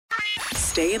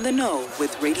Stay in the know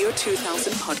with Radio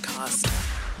 2000 podcast.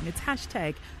 And it's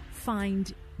hashtag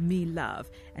Find Me Love.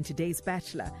 And today's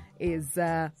bachelor is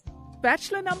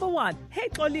bachelor number 1. Hey,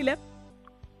 Xolile.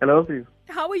 Hello, sis.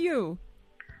 How are you?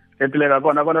 Oh,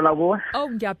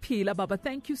 ngiyaphila, Baba.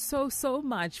 Thank you so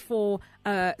much for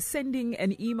sending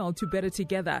an email to Better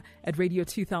Together at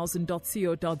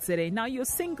radio2000.co.za. Now you're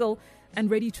single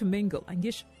and ready to mingle.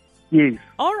 Yes.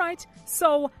 All right.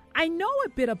 So I know a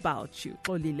bit about you,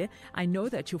 Xolile. I know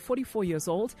that you're 44 years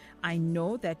old. I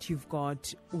know that you've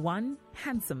got one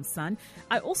handsome son.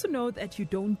 I also know that you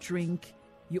don't drink.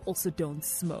 You also don't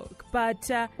smoke. But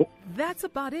that's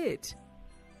about it.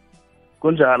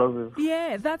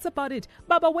 Yeah, that's about it.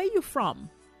 Baba, where are you from?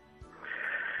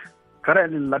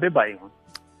 Currently, Labebai.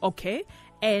 Okay.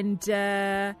 And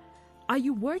are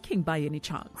you working by any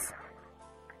chance?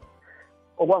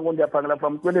 From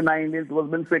 2019, it was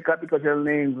been fake capital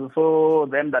names. So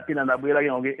then that in and we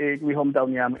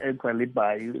hometown yam actually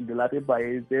by the latter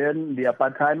by then the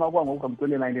part time from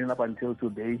 2019 up until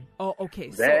today. Oh,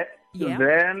 okay. Then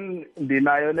the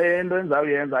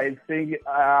Nile I think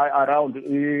around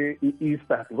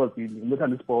Easter because the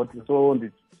military sport. So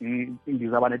the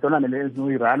tournament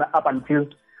we run up until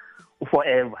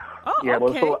forever. Oh, yeah,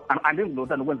 okay. So I didn't know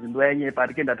that when the but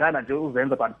again the time I just then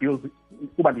but bills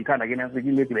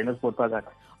again sport.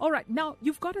 All right, now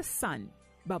you've got a son,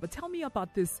 Baba. Tell me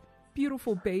about this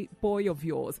beautiful boy of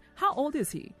yours. How old is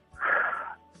he?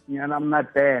 Yeah, I'm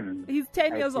not 10. He's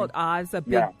 10 years old. It's a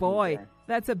big boy. Okay.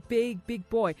 That's a big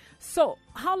boy. So,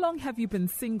 how long have you been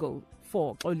single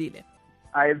for, Xolile?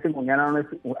 I think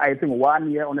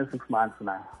 1 year, only 6 months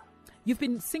now. You've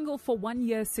been single for 1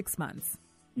 year, 6 months.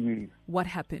 Yes. What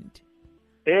happened?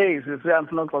 Hey, I'm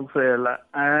not going to say,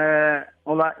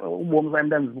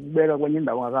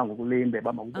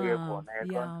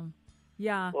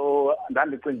 yeah. So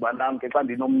ndandicinga uba nam ke xa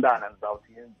ndinomntana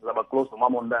ndizawuba close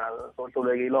nomama omntana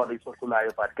sohluleke iloo nto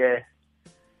isohlulayo but ke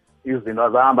izinto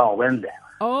zihamba ngokwendlela.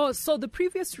 Oh, so the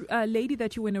previous lady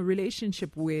that you were in a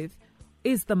relationship with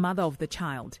is the mother of the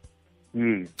child?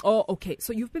 Yes. Oh, okay.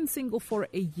 So you've been single for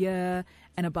a year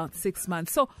and about 6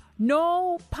 months. So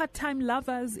no part-time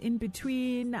lovers in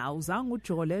between?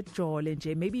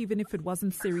 Maybe even if it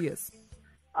wasn't serious?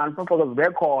 Because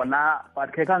bekhona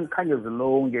but ke khange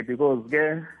zilonge because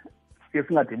ke siye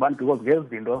singadibani because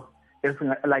ngezinto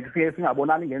like siye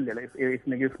singabonani ngendlela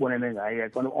esineke sibonene ngayo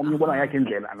omnye ubona yakhe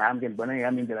indlela nami ke ndibona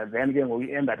ngeyami indlela then ke ngoku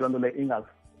i-end loo nto le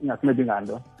ingasimethi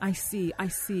nganto. I see.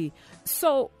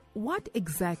 So what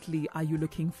exactly are you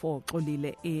looking for,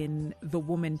 Xolile, in the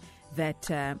woman that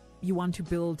you want to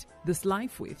build this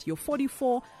life with? You're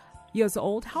 44 years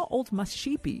old. How old must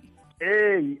she be?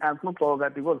 Hey, andinoxoka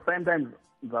because sometimes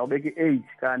ngizawubeka i-age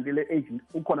kanti le age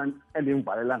ukhona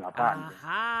endimvalela ngaphandle.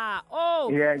 Oh,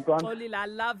 yeah, Xolile, I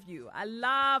love you. I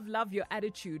love your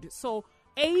attitude. So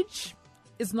age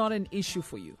is not an issue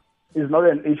for you? It's not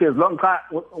an issue as long as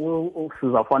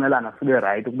sizafonelana sibe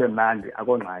right kube mnandi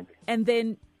akongxaki. And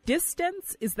then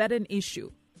distance, is that an issue?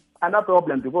 No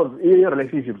problem because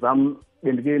relationships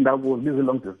bendike ndakuzo busy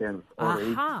long distance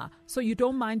already. So you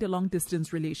don't mind a long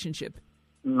distance relationship?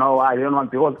 No, I don't want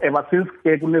because ever since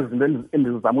kunezinto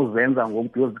endizama uzenza ngoku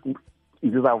because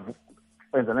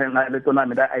ndizawuyenza le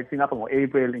tournament I think apha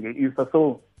ngo-April nge-Easter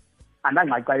so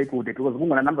andangxaxa ekude because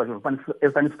kungona namhlanje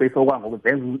esani-space okwangoku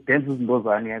zenza izinto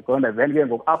zami yaqonda then ke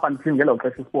ngoku apha ndithini ngelo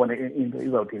xesha isibone into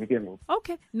izawuthini ke ngoku.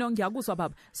 Okay, no ngiyakuzwa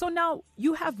baba. So now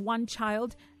you have one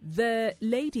child. The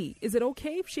lady, is it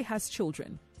okay if she has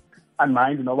children?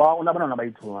 Unmind, noba unabantwana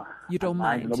abayi-2. You don't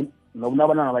mind? Noba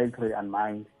unabantwana abayi-3,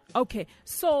 unmind. Okay,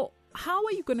 so how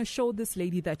are you going to show this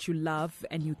lady that you love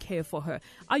and you care for her?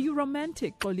 Are you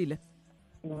romantic, Xolile?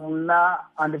 Mna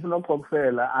andifuna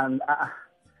ukuxokusela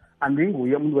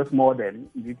andinguye umuntu wesimodern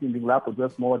ndithi ndingulapho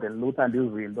wesimodern luthanda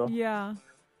izinto. Yeah.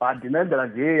 But ndinendlela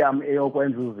nje yam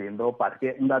eyokwenza izinto but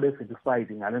ke umuntu abe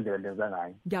satisfied ngale ndlela ndenza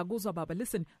ngayo. Ngiyakuzwa baba.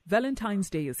 Listen, Valentine's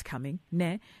Day is coming,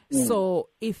 ne? So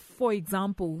if, for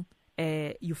example,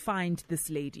 you find this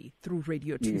lady through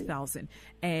Radio 2000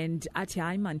 and ati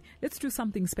hayi man, let's do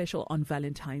something special on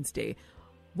Valentine's Day,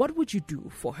 what would you do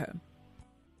for her?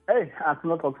 Hey,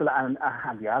 afuna ukuxoxela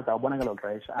andiyazi awubona ngelo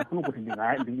xesha afuna ukuthi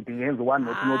ndingenza 1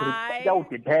 or 2 or 3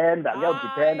 kuyawudependa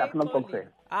afuna ukuxoxela.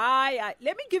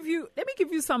 Let me give you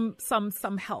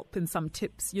some help and some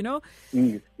tips.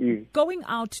 Going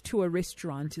out to a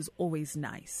restaurant is always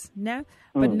nice, no?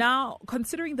 But now,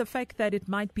 considering the fact that it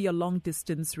might be a long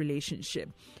distance relationship,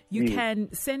 you can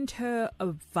send her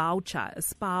a voucher, a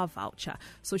spa voucher,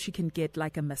 so she can get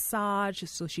like a massage,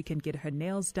 so she can get her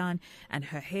nails done and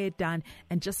her hair done,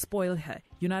 and just spoil her.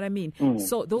 You know what I mean?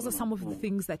 So those are some of the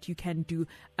things that you can do.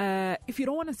 If you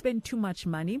don't want to spend too much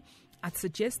money, I'd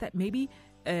suggest that maybe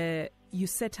you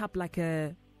set up like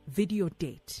a video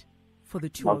date for the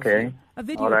two of you. A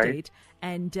video date,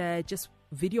 and just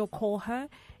video call her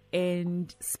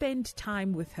and spend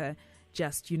time with her,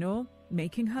 just,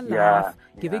 making her laugh,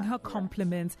 giving her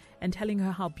compliments, and telling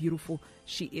her how beautiful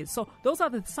she is. So those are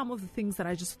some of the things that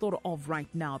I just thought of right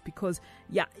now, because,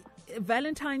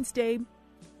 Valentine's Day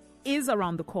is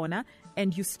around the corner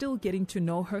and you're still getting to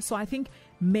know her. So I think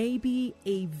maybe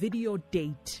a video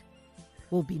date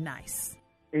will be nice.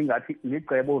 Ingathi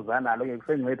licebo uzanalo ke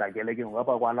kusenceda ke leke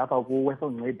ngapha kwalapha kuwe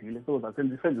soncedile so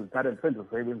senze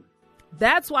usebenzi.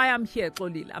 That's why I'm here,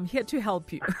 Xolile. I'm here to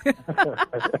help you.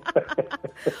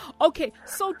 Okay,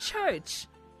 so church,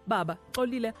 Baba,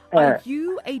 Xolile, are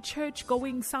you a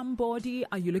church-going somebody?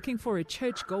 Are you looking for a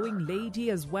church-going lady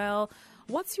as well?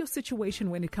 What's your situation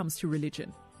when it comes to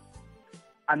religion?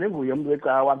 Andinguye umuntu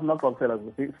wecawa sinoxoxela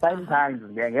ukuthi sometimes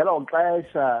ngelo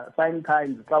xesha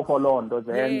sometimes xa kho loo nto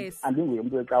then andinguye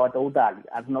umuntu wecawa totally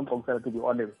asinoxoxela to be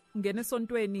honest. Ngene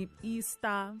esontweni,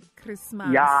 Easter,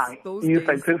 Christmas, those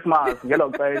Easter, days. Christmas ngelo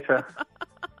xesha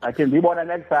akhe ndiyibona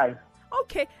next time.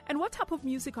 Okay, and what type of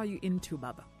music are you into,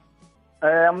 Baba?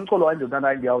 Umculo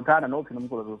wandiyuthanda ndiyawuthanda nophi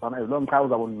nomculo zozana as long xa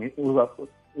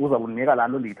uzakunika laa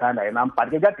nto ndiyithandayo nam but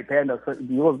ke kuyadiphenda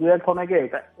because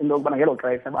kuyaxhomekeka into yokubana ngelo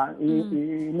xesha uba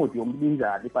imudi yomntu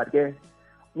injani but ke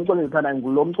umculo endiyuthandayo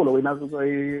ngulo mculo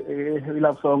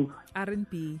i-love song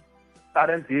R&B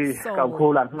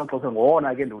kakhulu andisinoxoxe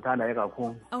ngowona ke ndiwuthandayo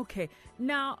kakhulu. Okay,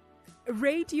 now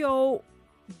radio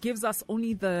gives us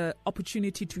only the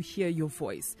opportunity to hear your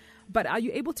voice, but are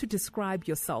you able to describe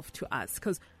yourself to us?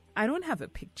 Because I don't have a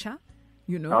picture,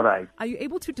 All right. Are you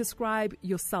able to describe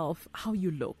yourself, how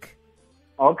you look?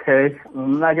 Okay.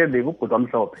 Mna ke ndingubhuti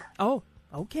omhlophe. Oh,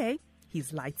 okay.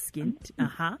 He's light-skinned.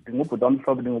 Ndingubhuti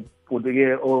omhlophe, ndingubhuti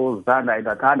ke ozithandayo,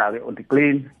 ndiyathanda ke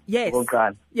ndiclean. Yes.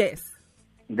 Okokuqala. Yes.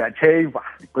 Ndiyatsheva,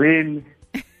 ndiclean.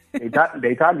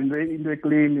 Ndiyayithanda into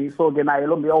eclean. So ke naye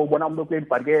lo mntu uyawubona umuntu oclean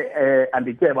but ke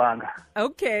andityebanga.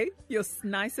 Okay. You're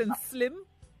nice and slim.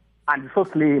 And so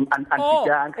slim and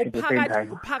young at the same time.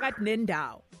 Uphakathi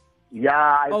nendawo.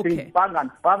 Yeah, I think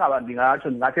bangaba ndingatsho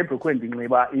ndingathi ebrukhweni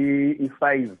ndinxiba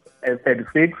i-size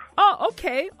 36. Oh,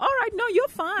 okay. All right. No, you're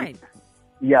fine.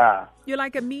 Yeah. You're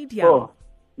like a medium. Oh,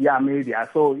 yeah, medium.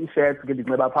 So i-shirt ke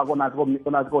ndinxiba phaa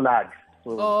konathi ko-large.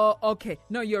 Oh, okay.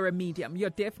 No, you're a medium. You're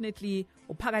definitely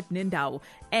uphakathi nendawo.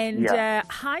 And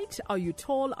height, are you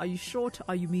tall? Are you short?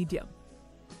 Are you medium?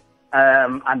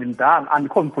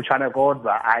 Andikho mfutshane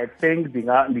kodwa I think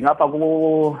ndingapha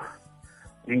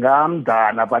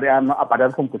ndingamdana but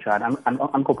andikho mfutshane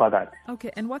andikho phakathi.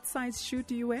 Okay, and what size shoe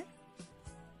do you wear?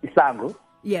 Isihlangu.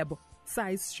 Yebo.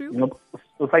 Size shoe?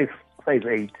 Size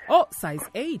 8. Oh, size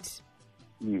 8.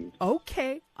 Yes.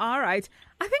 Okay, all right.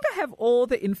 I think I have all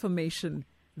the information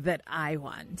that I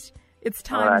want. It's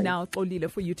time now, Xolile,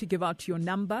 for you to give out your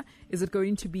number. Is it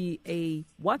going to be a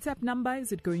WhatsApp number?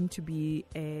 Is it going to be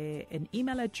an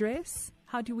email address?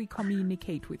 How do we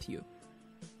communicate with you?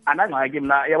 Andangxaki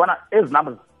mna yabona ezi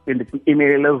numbers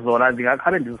email zona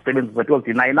ndingakhabe ndizisebenzise because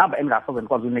ndinayo inamba endingasoze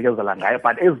ndikwazi unikezela ngayo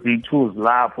but ezi-2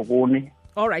 zilapho kuni.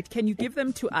 All right, can you give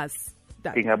them to us?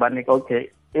 Ndingabanika. Okay,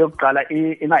 eyokuqala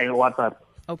inayo WhatsApp.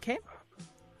 Okay.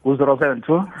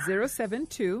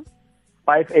 072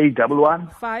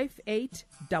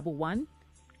 5811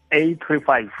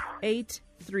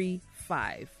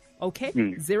 835. Okay.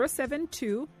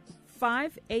 072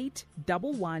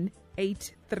 5811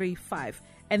 835.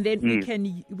 And then we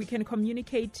can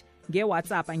communicate nge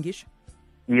WhatsApp angisho.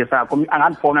 Yes,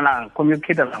 angandifonela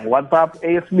communicate on WhatsApp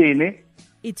eyesibini.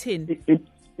 Ithini?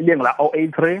 Ibe ngila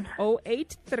 083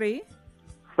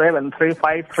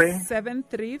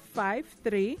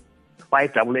 7353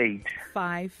 588.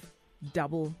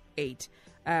 588.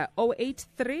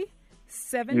 083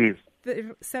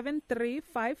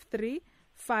 7353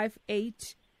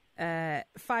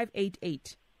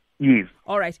 588. Yes.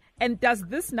 All right. And does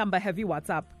this number have you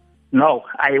WhatsApp? No,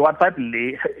 I WhatsApp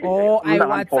le. Oh, I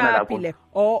WhatsApp le.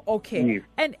 Oh, okay. Yes.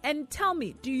 And tell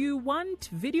me, do you want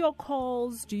video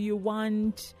calls? Do you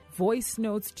want voice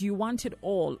notes? Do you want it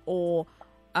all? Or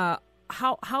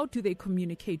how do they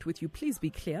communicate with you? Please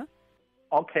be clear.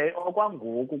 Okay,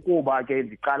 okwangoku kuba ke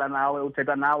ndiqala nawe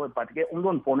uthetha nawe, but ke umuntu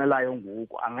ondifonelayo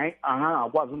ngoku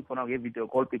angangakwazi undifona nge-video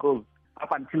call because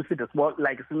up until side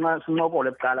like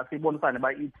sincokole kuqala sibonisane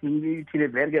uba ithile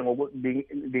vele ke ngoku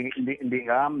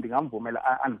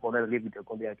ndingamvumela andifonele nge-video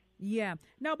call yakhe. Yeah.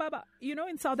 Now, Baba, you know,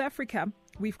 in South Africa,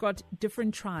 we've got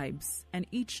different tribes, and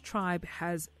each tribe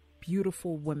has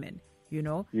beautiful women. You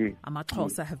know,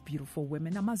 Amaxhosa have beautiful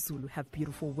women, Amazulu have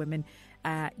beautiful women,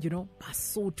 you know,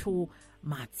 Basotho,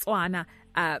 Matswana.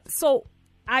 So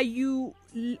are you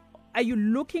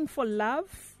looking for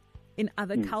love in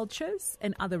other cultures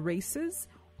and other races,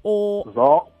 or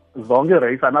zonke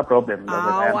race no problem?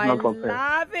 I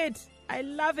love it. I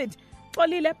love it.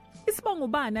 Xolile,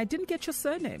 isibongo bani? I didn't get your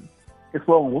surname.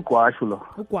 Isibongo uGwashu lo.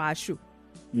 uGwashu.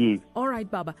 Yes. All right,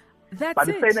 Baba. That's but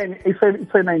it.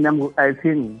 It's a name, I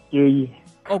think.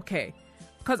 Okay.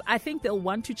 Because I think they'll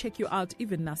want to check you out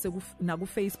even na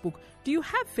Facebook. Do you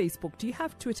have Facebook? Do you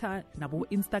have Twitter? Nabo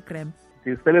Instagram?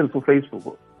 It's to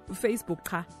Facebook. Facebook,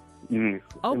 ka? Yes.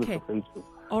 Okay. Facebook.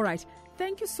 All right.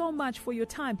 Thank you so much for your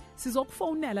time.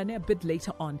 Sizokfonela a bit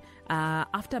later on,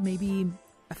 after maybe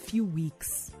a few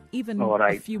weeks, even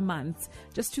a few months,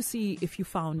 just to see if you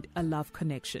found a love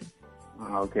connection.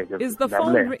 Okay. Is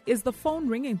the phone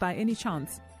ringing by any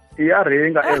chance? Yeah,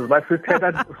 ring as but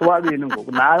sithetha swabini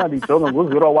ngoku naka ndijonga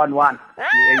ngo011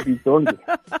 ndijonge.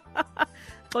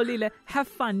 Xolile, have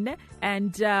fun, ne?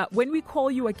 And when we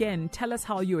call you again, tell us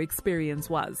how your experience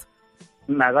was.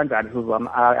 Nakanjani Suzam,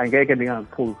 angeke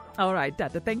ndingakuphuza. All right,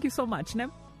 Tata, thank you so much, ne?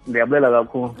 Ndiyabulela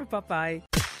kakhulu. Bye bye.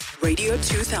 Radio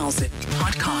 2000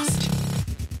 podcast.